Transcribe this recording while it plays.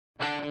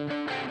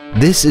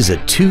This is a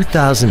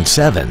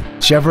 2007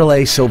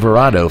 Chevrolet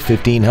Silverado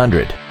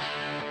 1500.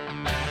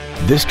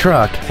 This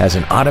truck has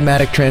an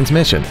automatic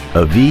transmission,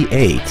 a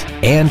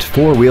V8, and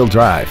four-wheel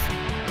drive.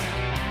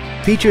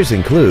 Features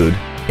include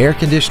air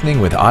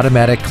conditioning with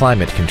automatic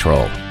climate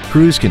control,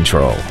 cruise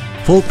control,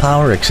 full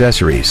power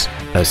accessories,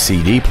 a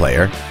CD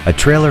player, a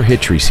trailer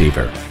hitch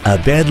receiver, a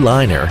bed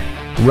liner,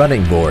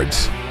 running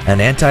boards,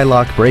 an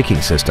anti-lock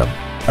braking system,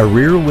 a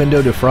rear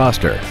window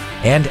defroster,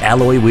 and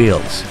alloy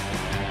wheels.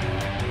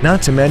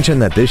 Not to mention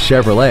that this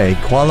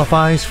Chevrolet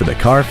qualifies for the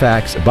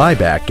Carfax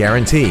buyback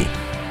guarantee.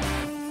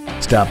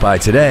 Stop by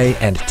today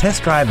and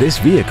test drive this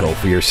vehicle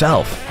for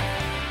yourself.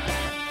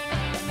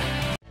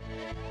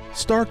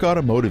 Stark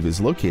Automotive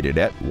is located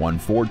at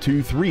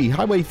 1423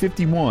 Highway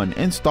 51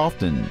 in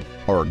Stoughton.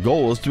 Our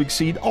goal is to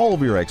exceed all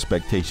of your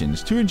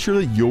expectations to ensure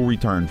that you'll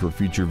return for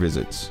future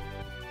visits.